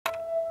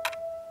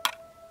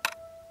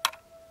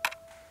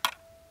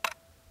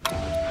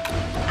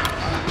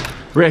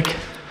Rick.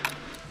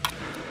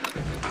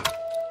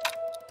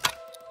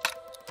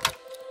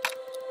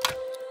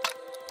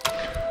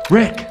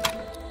 Rick!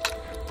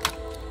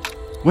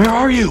 Where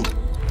are you?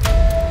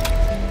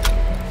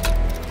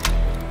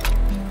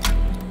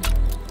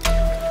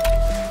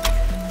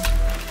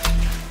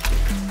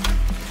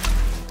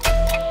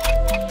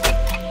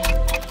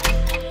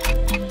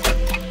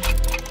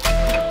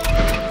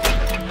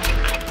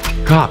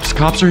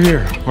 Cops are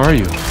here. Where are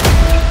you?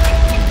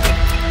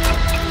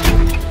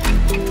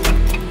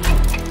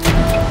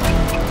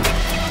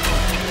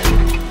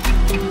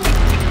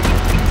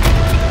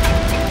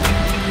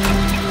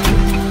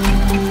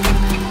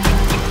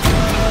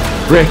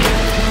 Rick,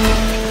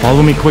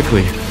 follow me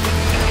quickly.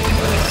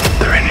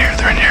 They're in here,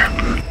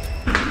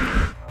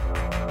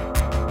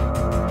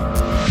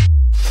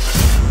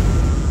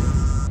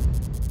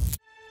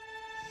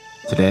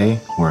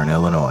 Today, we're in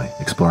Illinois,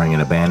 exploring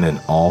an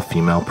abandoned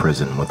all-female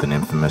prison with an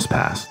infamous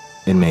past.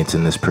 Inmates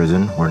in this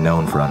prison were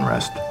known for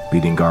unrest,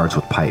 beating guards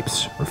with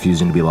pipes,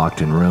 refusing to be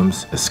locked in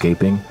rooms,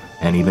 escaping,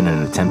 and even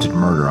an attempted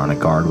murder on a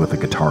guard with a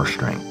guitar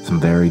string. Some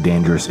very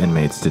dangerous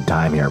inmates did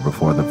time here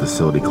before the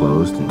facility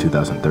closed in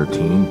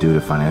 2013 due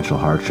to financial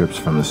hardships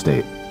from the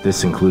state.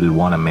 This included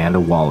one Amanda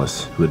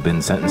Wallace, who had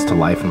been sentenced to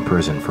life in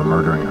prison for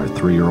murdering her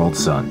 3-year-old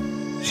son.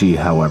 She,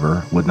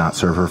 however, would not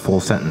serve her full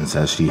sentence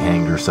as she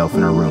hanged herself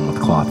in her room with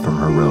cloth from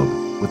her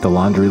robe. With the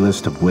laundry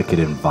list of wicked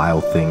and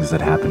vile things that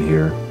happened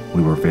here,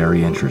 we were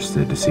very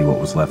interested to see what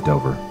was left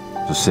over.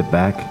 So sit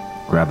back,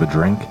 grab a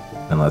drink,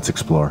 and let's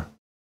explore.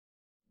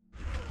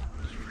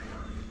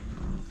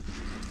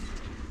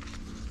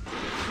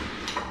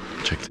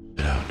 Check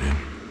it out, dude.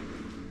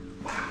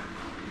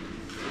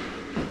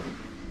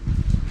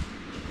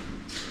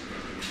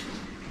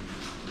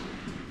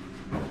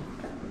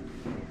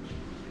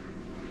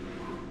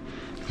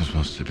 This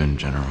must have been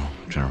general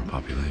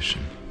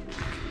population.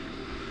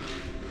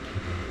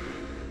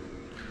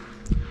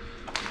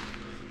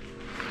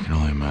 I can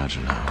only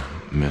imagine how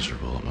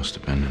miserable it must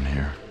have been in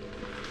here.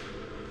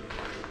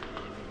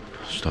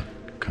 Stuck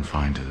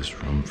confined to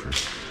this room for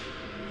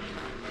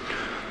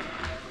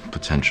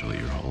potentially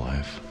your whole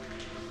life.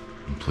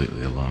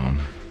 Completely alone.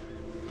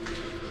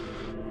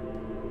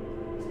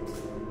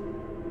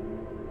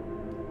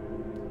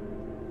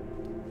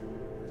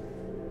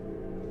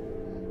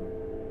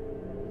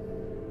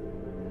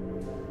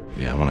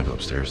 Yeah, I want to go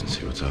upstairs and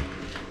see what's up.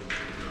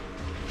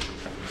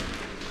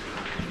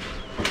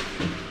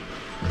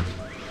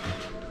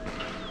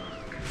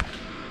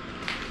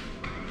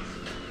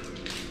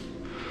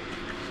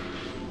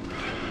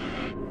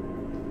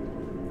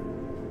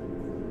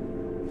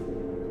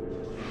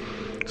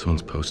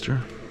 Someone's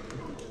poster?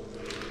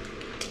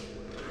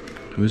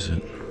 Who is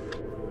it?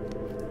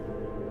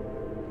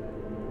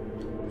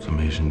 Some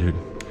Asian dude.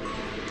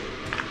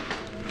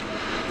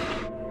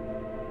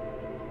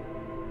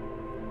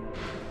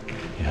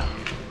 Yeah,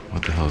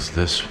 what the hell is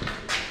this?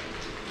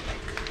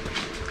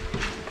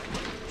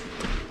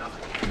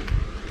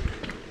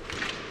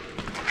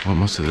 What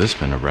must have this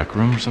been? A rec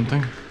room or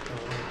something?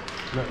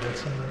 Not that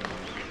side.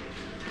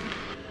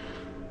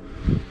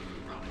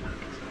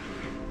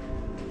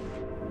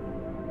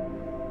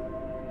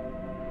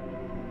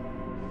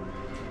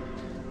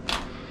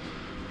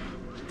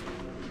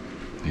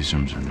 These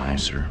rooms are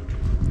nicer.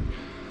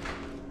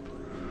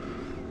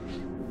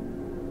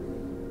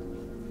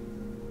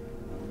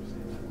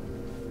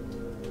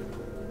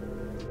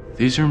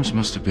 These rooms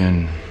must have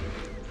been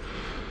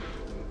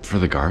for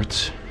the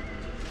guards.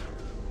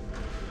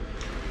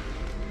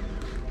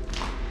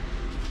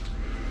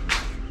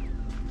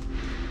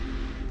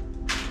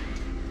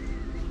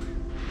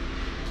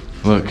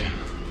 Look,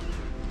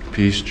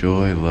 peace,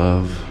 joy,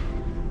 love.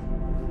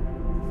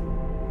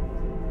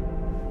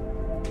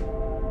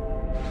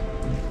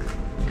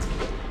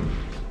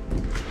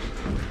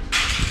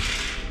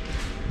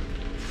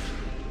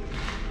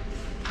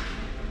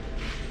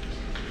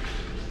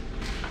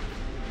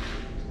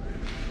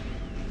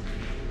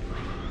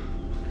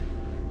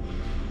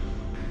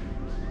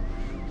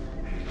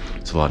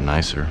 It's a lot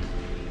nicer.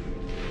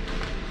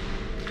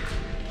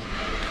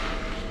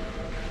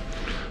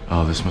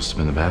 Oh, this must have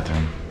been the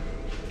bathroom.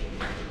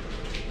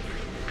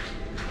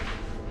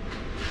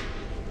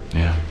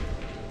 Yeah.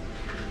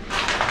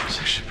 It's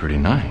actually pretty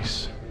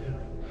nice.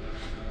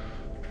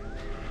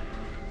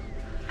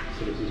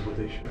 So this is what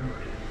they should.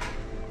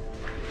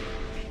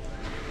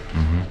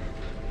 Mm-hmm.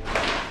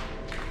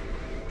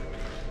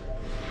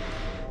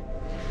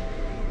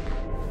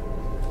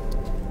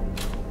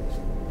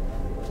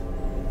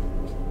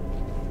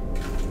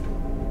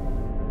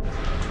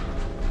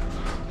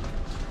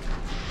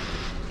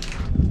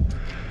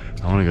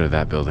 I want to go to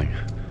that building.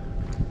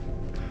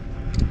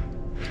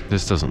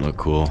 This doesn't look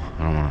cool.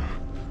 I don't want to.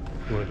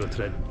 You want to go to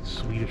that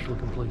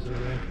Swedish-looking place over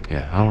there?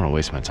 Yeah, I don't want to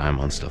waste my time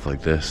on stuff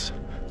like this.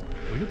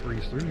 We could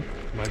breeze through.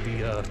 Might be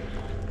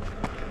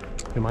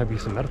there might be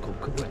some medical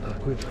equipment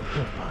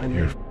behind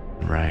You're here.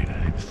 right. I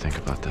didn't even think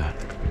about that.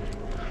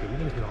 Yeah, we're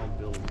gonna hit all the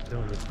buildings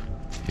down with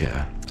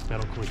Yeah.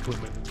 medical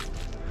equipment.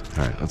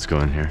 All right, let's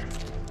go in here.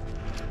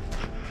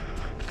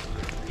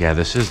 Yeah,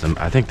 this is the,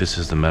 I think this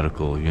is the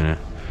medical unit,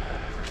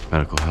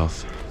 medical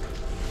health.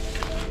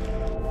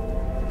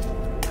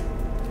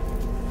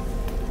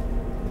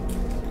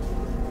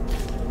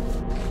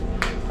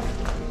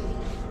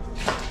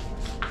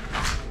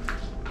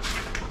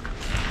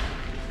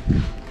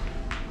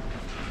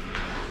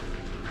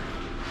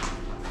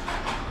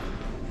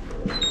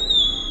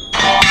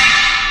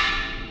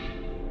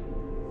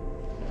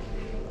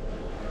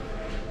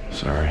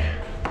 Sorry.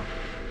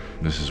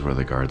 This is where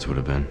the guards would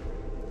have been.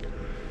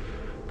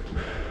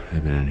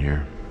 They've been in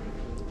here.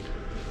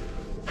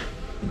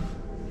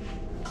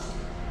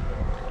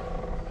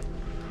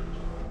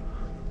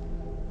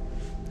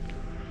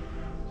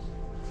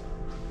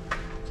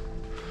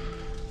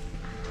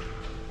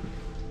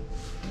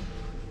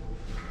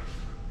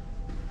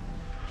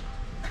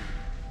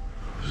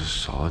 Was this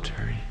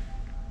solitary?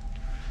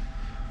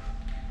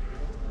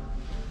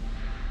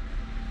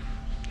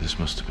 This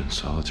must have been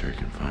solitary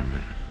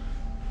confinement.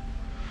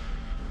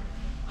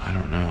 I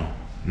don't know.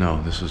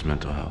 No, this was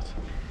mental health.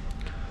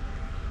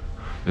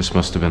 This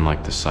must have been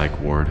like the psych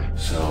ward.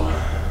 So,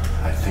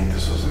 I think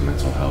this was a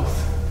mental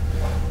health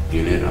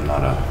unit. I'm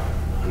not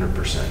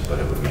 100%, but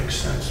it would make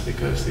sense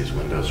because these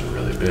windows are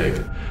really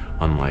big,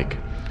 unlike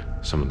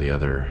some of the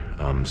other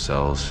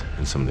cells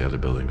in some of the other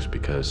buildings,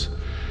 because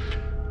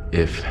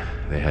if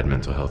they had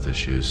mental health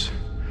issues,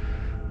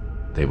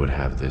 they would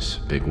have this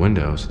big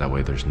window, so that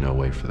way there's no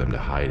way for them to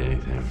hide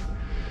anything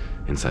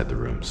inside the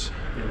rooms.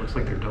 Yeah, it looks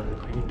like they're double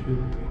pane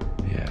too.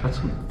 Yeah. That's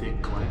some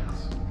thick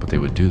glass. But they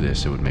would do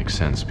this, it would make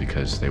sense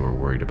because they were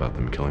worried about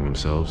them killing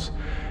themselves.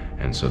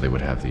 And so they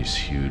would have these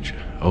huge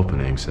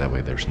openings, so that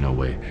way there's no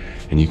way.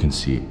 And you can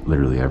see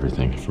literally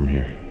everything from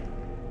here.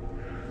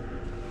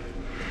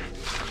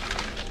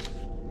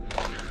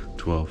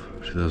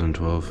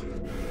 2012.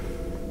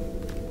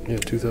 Yeah,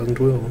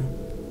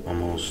 2012.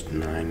 Almost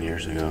 9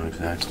 years ago,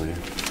 exactly.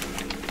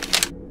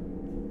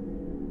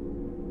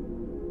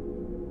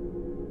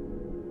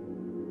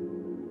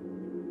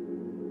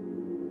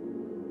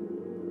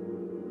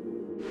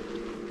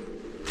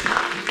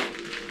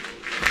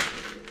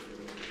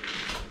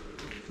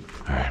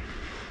 All right,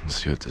 let's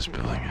see what this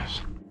building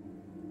is.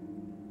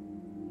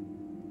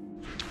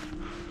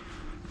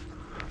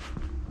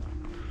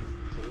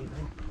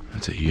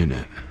 It's a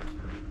unit.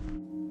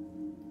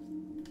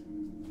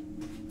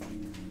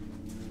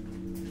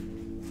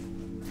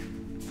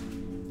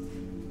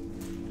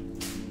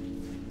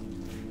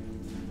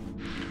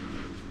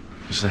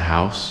 Is this a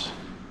house?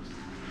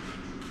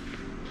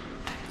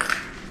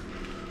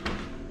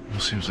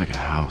 Almost seems like a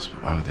house,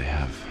 but why would they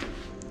have...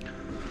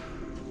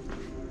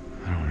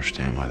 I don't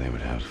understand why they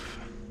would have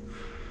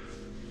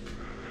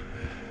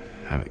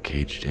it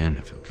caged in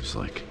if it was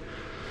like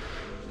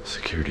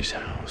security's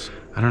house.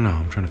 I don't know,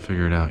 I'm trying to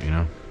figure it out, you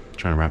know? I'm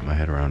trying to wrap my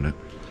head around it.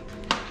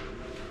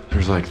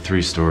 There's like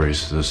 3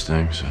 stories to this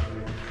thing, so...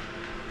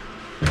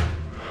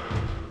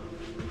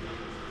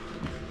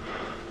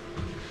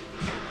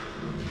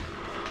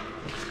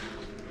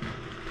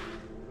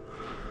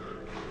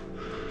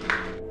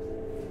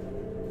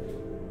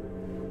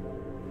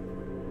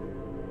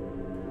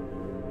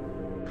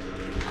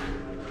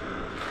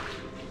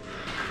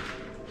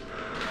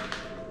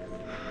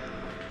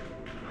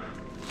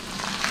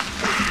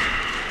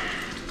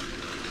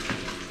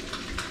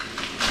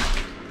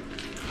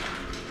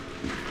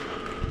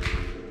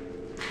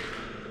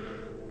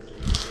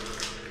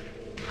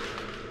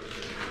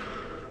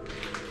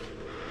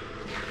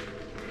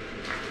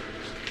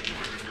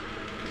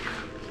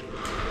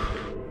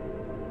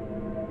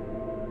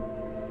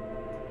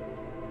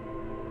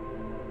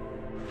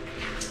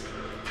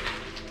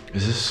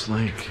 Is this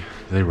like,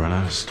 they run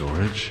out of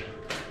storage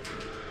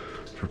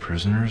for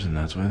prisoners and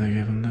that's why they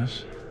gave them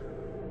this?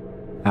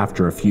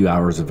 After a few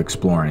hours of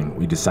exploring,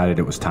 we decided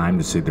it was time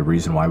to see the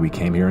reason why we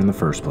came here in the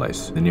first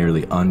place, the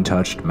nearly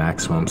untouched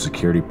maximum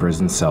security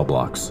prison cell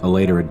blocks, a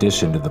later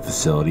addition to the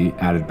facility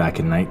added back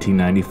in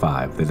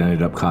 1995 that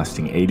ended up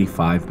costing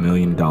 $85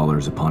 million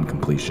upon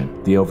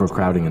completion. The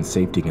overcrowding and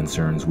safety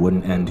concerns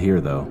wouldn't end here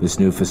though. This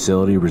new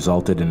facility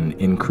resulted in an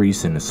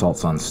increase in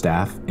assaults on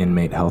staff,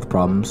 inmate health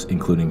problems,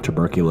 including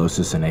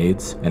tuberculosis and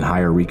AIDS, and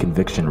higher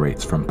reconviction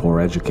rates from poor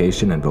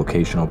education and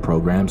vocational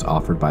programs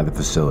offered by the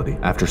facility.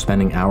 After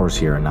spending hours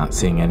here and not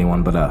seeing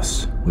anyone but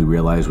us, we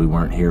realized we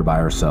weren't here by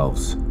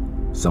ourselves.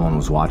 Someone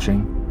was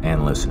watching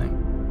and listening.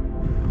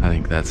 I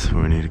think that's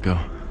where we need to go.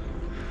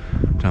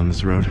 Down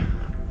this road.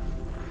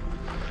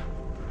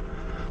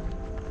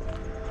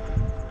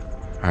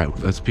 Alright,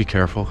 let's be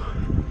careful.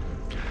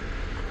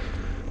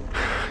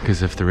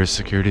 Because if there is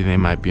security, they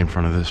might be in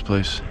front of this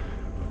place.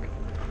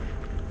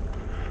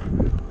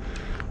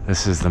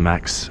 This is the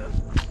max,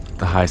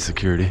 the high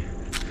security.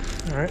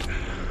 Alright.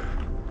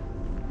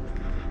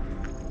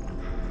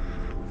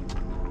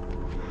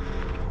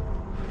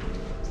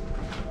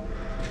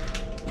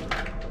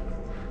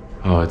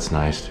 Oh, it's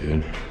nice,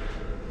 dude.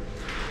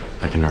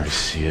 I can already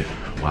see it.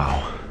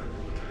 Wow.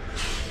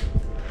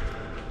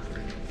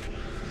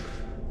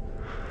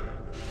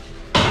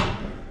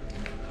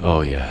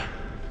 Oh, yeah.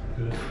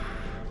 Good.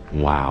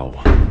 Wow.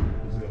 This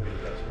is gonna be the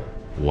best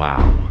one.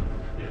 Wow.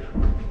 Yeah.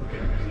 Okay,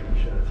 I gotta give it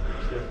a shot.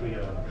 It's definitely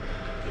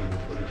in the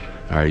footage.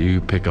 All right,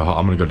 you pick a hall.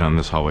 I'm gonna go down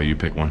this hallway. You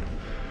pick one.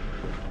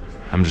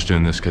 I'm just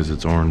doing this because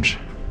it's orange,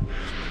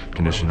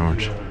 conditioned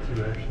orange.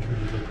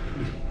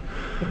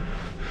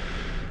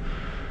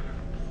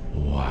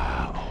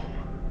 Wow.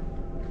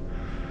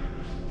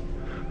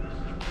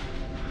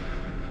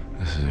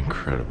 This is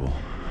incredible.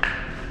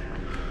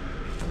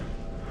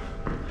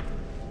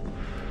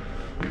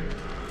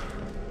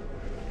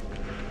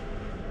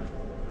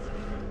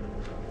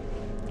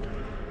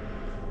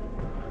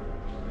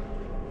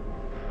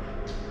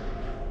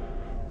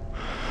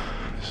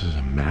 This is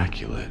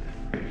immaculate.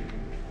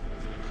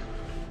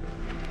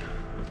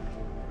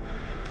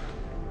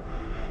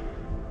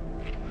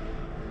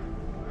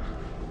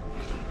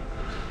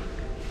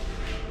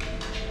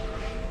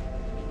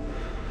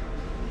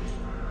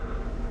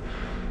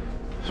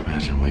 Just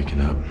imagine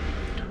waking up,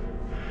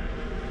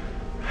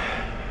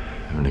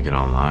 having to get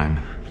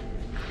online.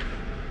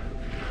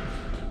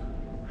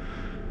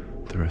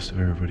 The rest of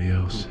everybody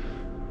else.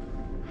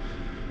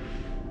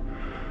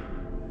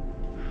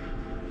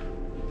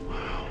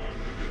 Wow.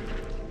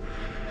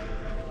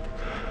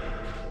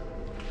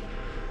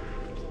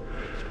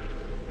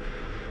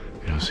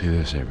 You don't see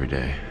this every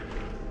day.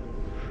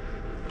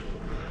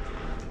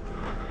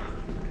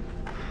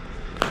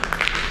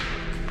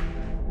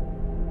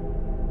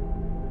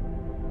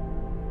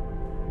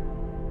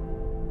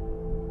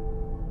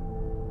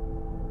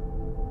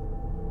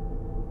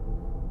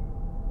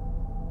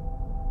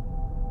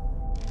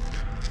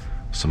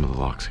 Some of the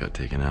locks got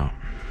taken out.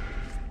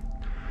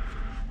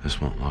 This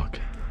won't lock.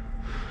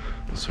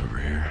 What's over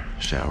here?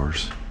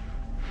 Showers.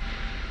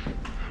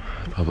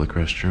 Public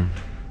restroom.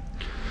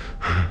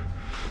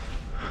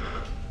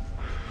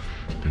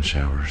 And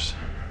showers.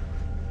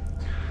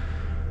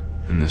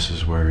 And this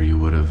is where you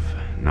would have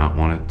not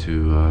wanted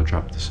to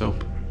drop the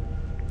soap.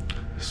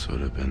 This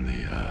would have been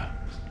the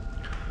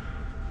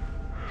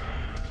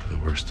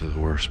worst of the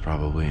worst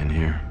probably in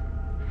here.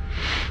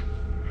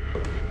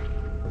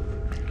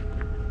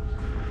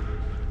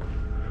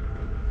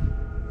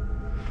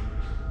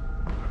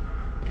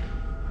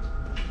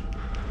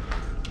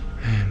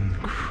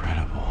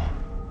 Incredible.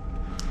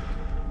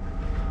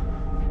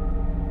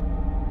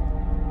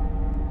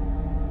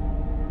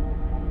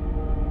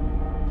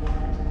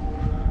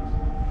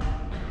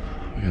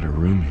 We got a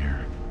room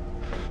here.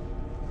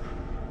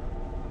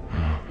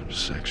 Oh,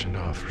 just sectioned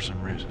off for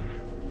some reason.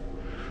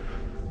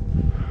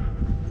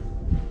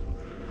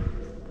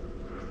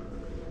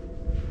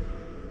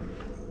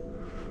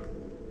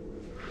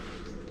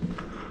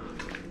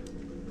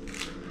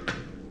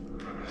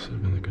 This would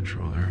have been the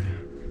control area.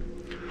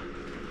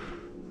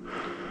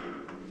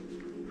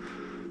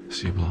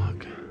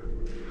 C-block.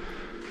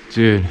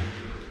 Dude,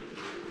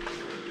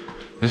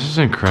 this is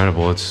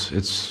incredible.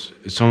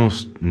 It's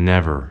almost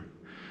never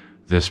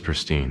this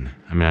pristine.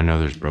 I mean, I know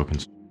there's broken,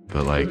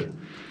 but like,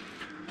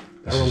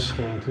 That one's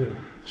clean too.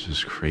 this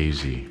is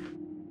crazy.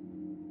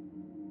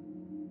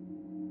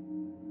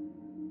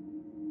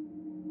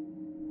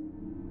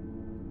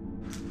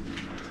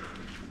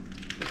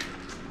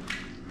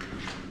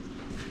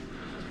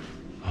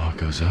 Oh, it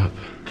goes up.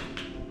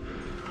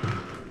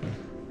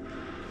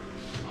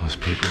 All this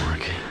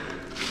paperwork.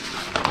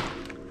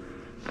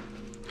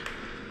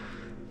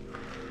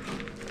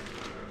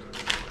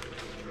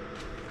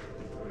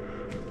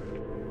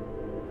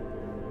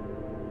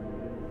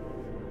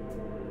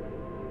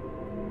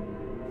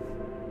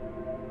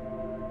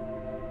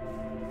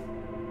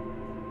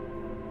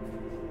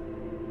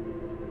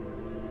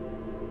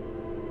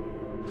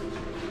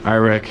 All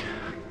right, Rick.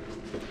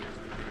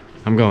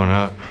 I'm going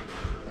up.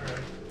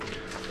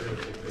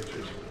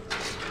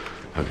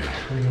 Okay.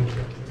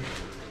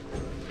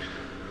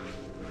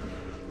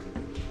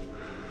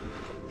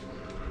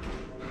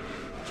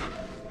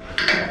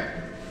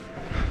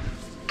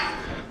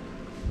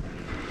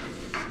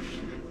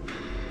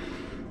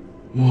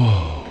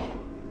 Whoa.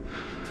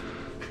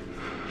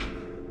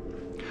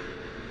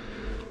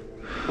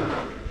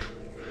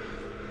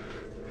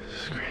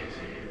 This is crazy.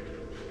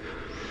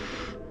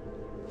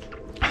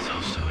 It's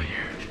all still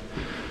here.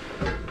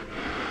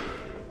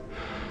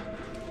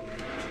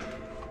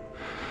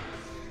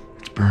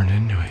 It's burned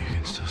into it, you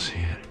can still see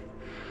it.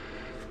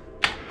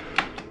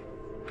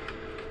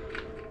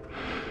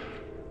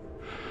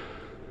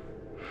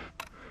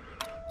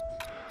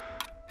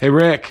 Hey,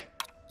 Rick.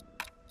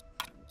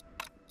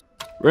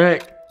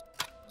 Rick,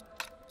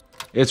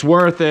 it's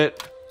worth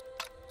it.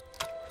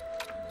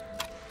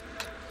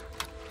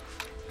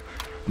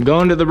 I'm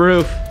going to the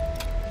roof.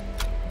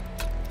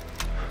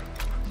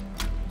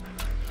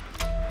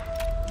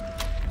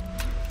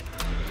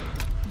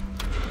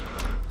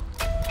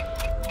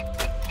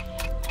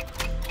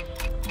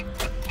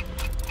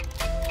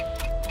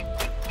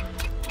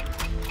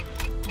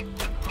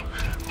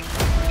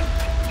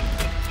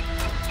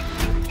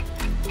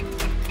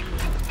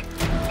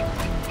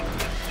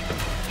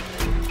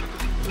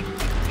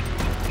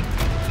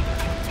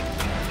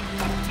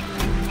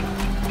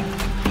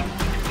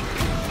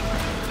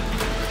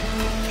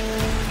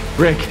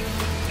 Rick.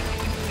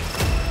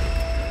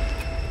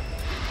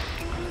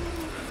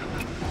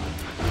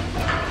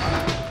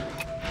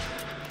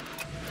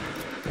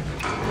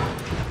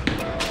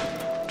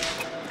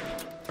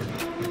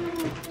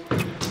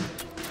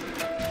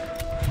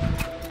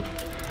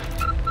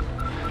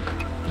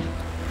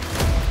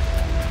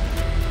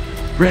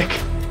 Rick!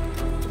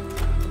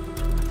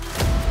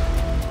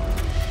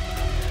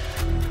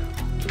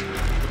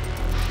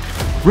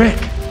 Rick!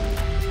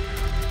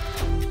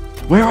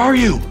 Where are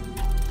you?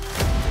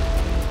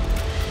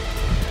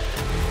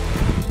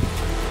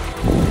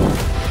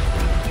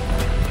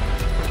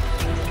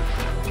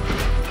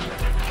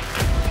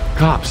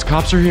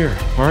 Cops are here.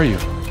 Where are you?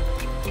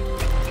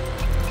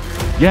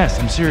 Yes,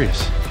 I'm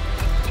serious.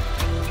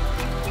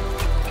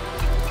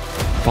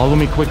 Follow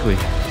me quickly.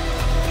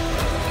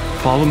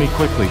 Follow me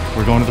quickly.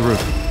 We're going to the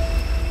roof.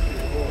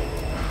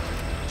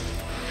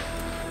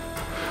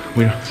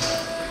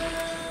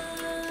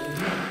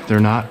 They're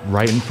not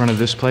right in front of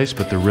this place,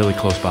 but they're really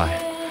close by.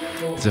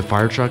 It's a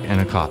fire truck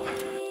and a cop.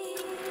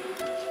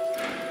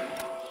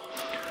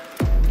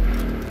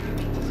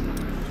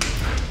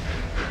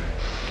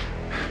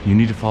 You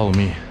need to follow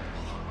me.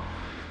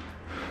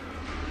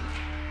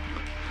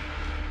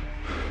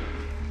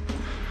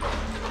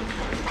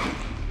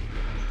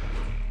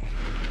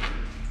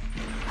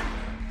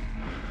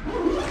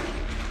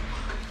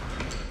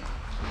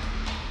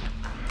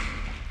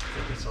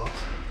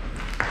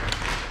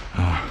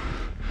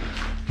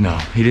 No,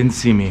 he didn't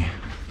see me,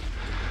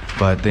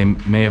 but they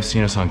may have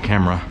seen us on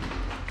camera.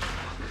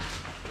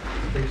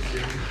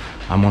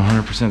 I'm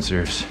 100%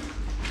 serious.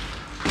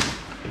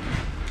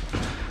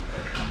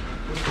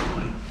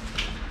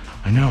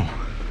 I know.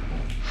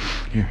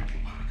 Here.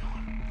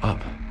 Up.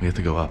 We have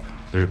to go up.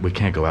 We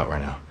can't go out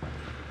right now.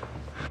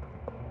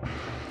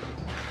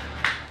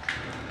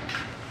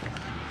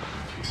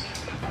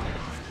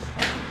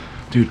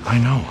 Dude, I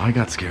know. I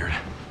got scared.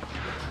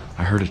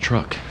 I heard a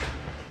truck.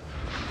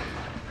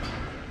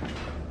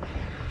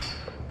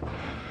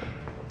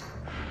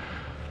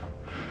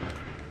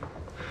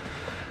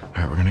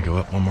 All right, we're gonna go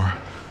up one more.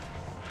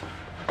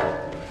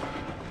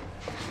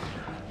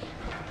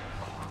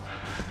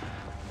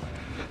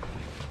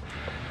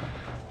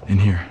 In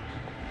here.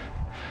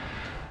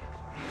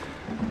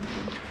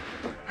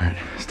 All right,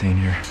 stay in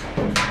here.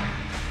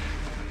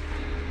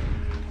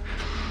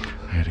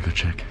 I gotta go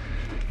check.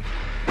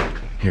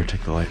 Here,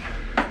 take the light.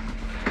 I'm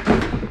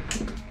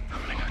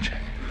gonna go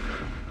check.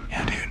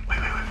 Yeah, dude. Wait.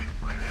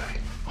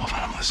 Hold on,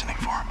 I'm listening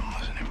for him. Hold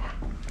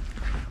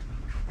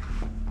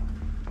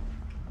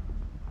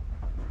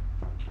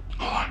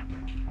on.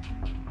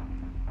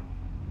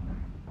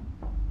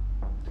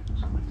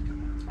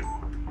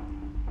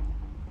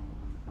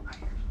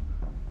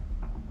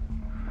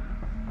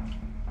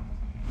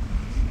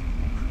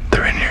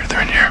 They're in here.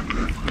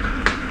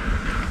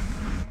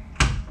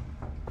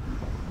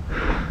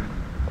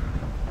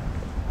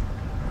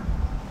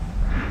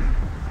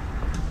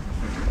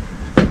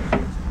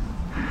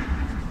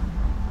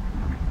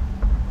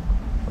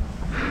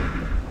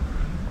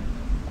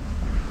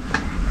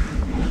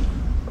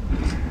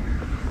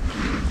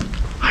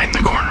 Hide in the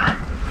corner.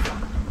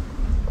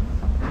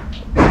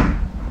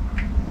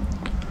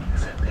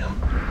 Is it them?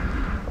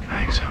 I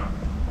think so.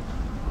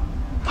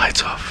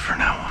 Lights off for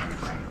now on.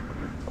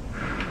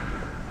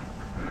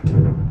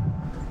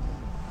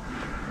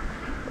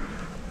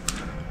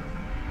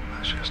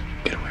 Let's just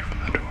get away from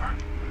the door.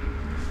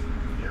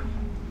 Yeah.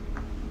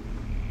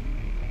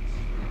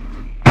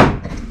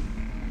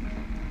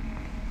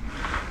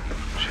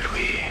 Should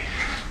we?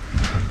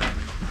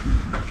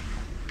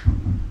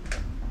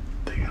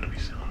 They gotta be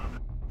sealing up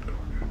the door.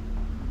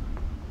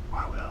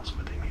 Why else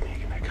would they be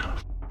making that kind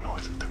of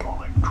noise if they're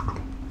going like?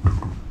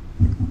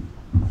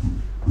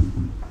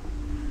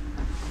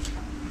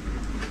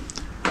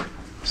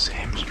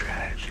 Same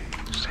strategy.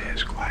 Stay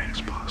as quiet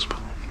as possible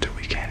until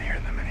we can't hear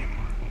them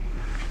anymore.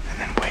 And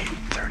then wait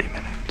 30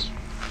 minutes.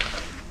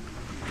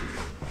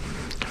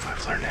 If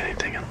I've learned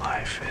anything in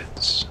life,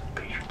 it's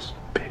patience.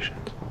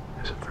 Patience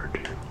is a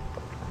virtue.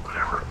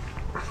 Whatever.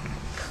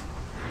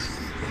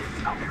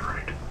 I'll be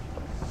right.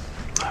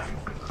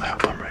 I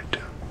hope I'm right too.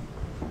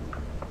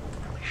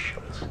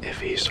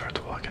 If he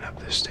starts walking up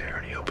this stair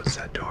and he opens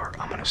that door,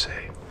 I'm gonna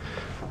say,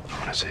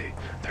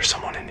 there's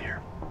someone in here.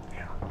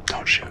 Yeah.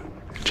 Don't shoot.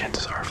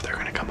 Chances are if they're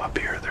gonna come up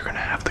here, they're gonna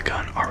have the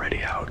gun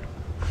already out.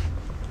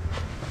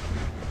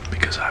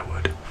 Because I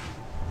would.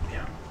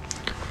 Yeah.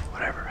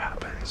 Whatever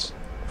happens,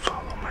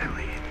 follow my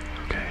lead,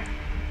 okay?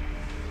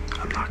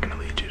 I'm not gonna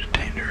lead you to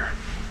danger.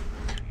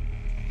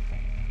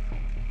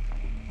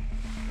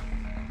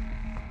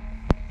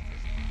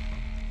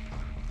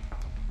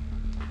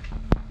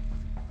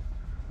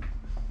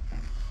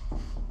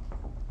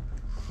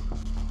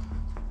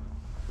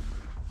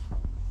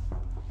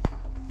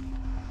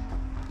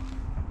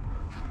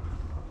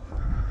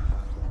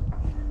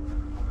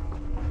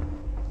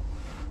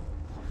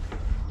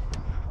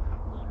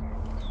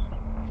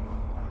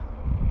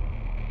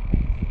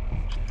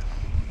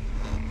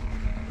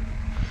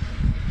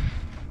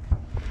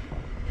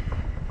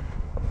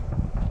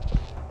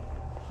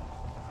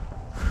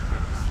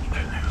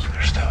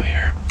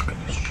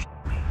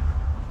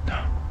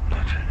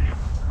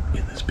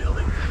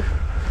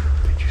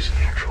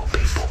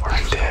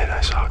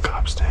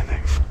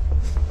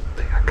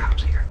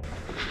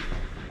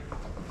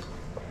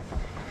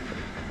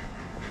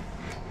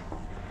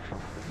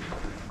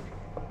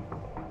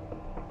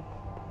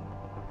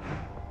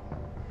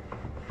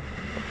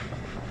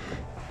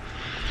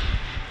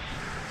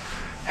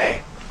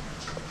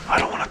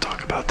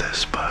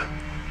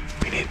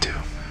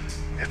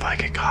 if I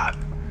get caught,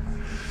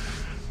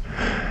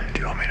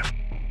 do you want me to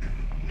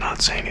not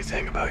say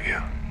anything about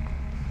you?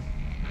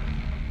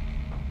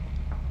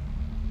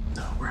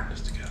 No, we're in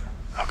this together.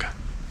 Okay.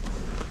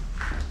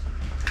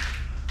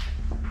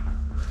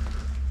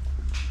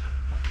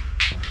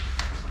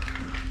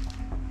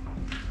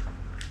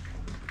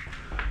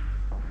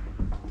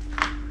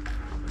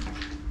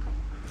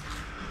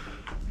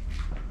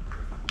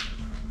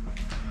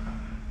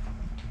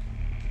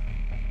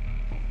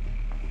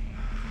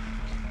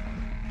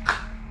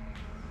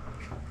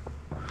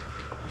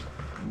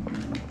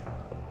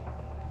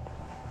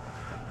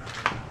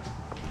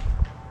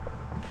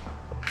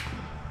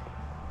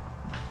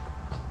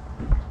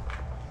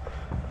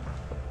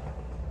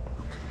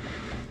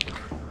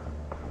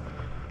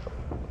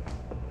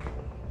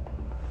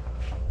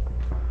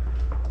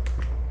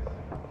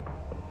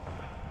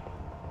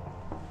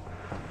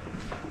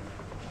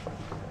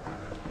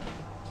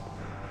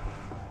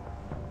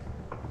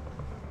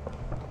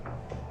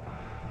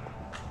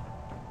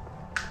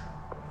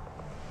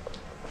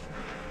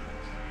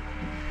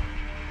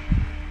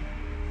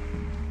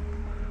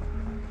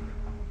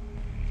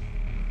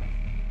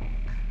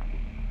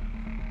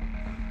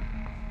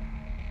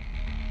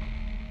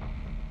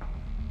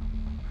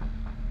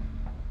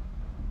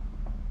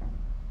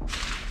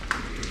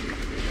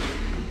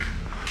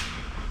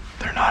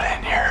 They're not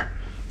in here.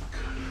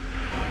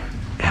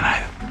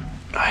 And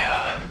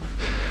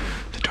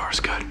the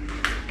door's good.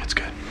 It's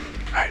good.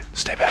 All right,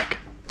 stay back.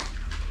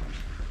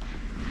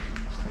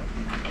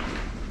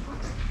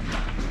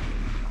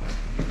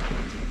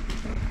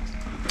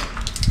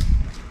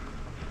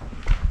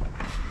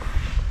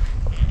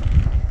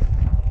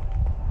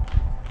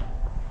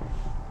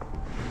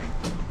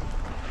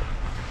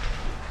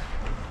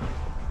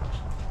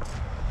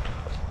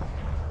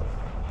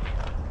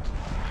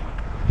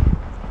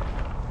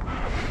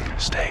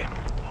 Stay.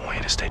 I want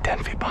you to stay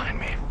 10 feet behind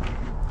me.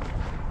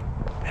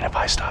 And if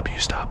I stop, you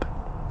stop.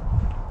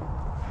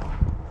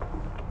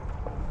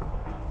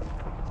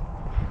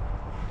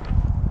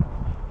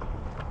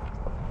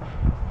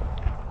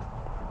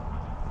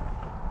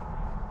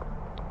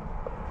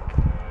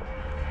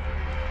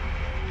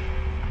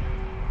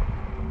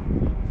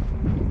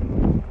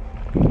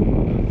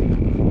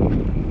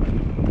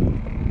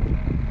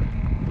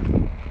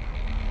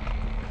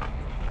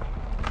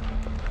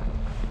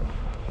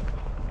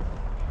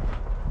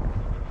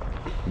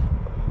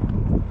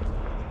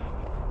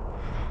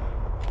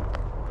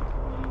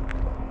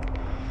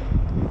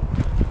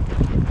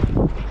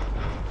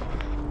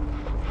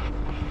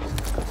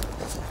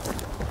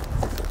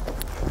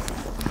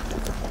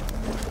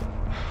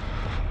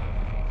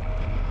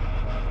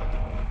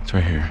 It's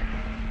right here.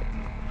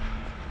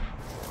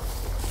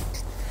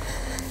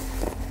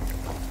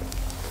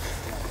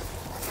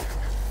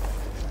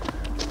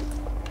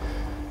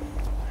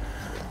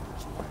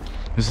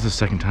 This is the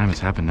second time it's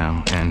happened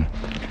now, and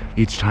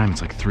each time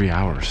it's like 3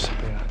 hours.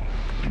 Yeah.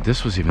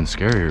 This was even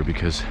scarier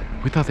because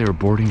we thought they were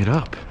boarding it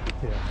up.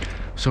 Yeah.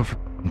 So for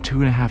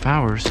 2.5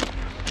 hours,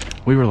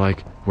 we were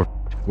like,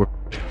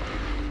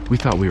 we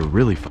thought we were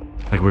really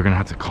like we were gonna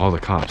have to call the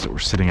cops that were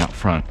sitting out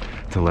front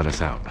to let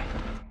us out.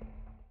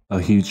 A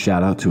huge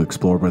shout out to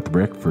Explore with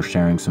Rick for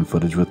sharing some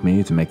footage with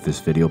me to make this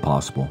video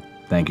possible.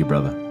 Thank you,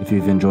 brother. If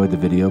you've enjoyed the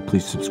video,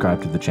 please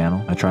subscribe to the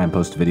channel. I try and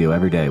post a video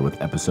every day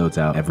with episodes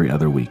out every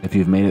other week. If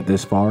you've made it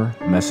this far,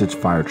 message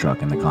fire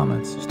truck in the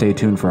comments. Stay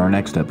tuned for our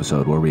next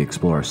episode where we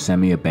explore a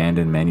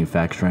semi-abandoned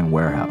manufacturing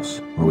warehouse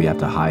where we have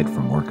to hide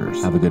from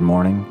workers. Have a good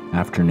morning,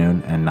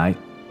 afternoon, and night,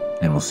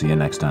 and we'll see you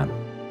next time.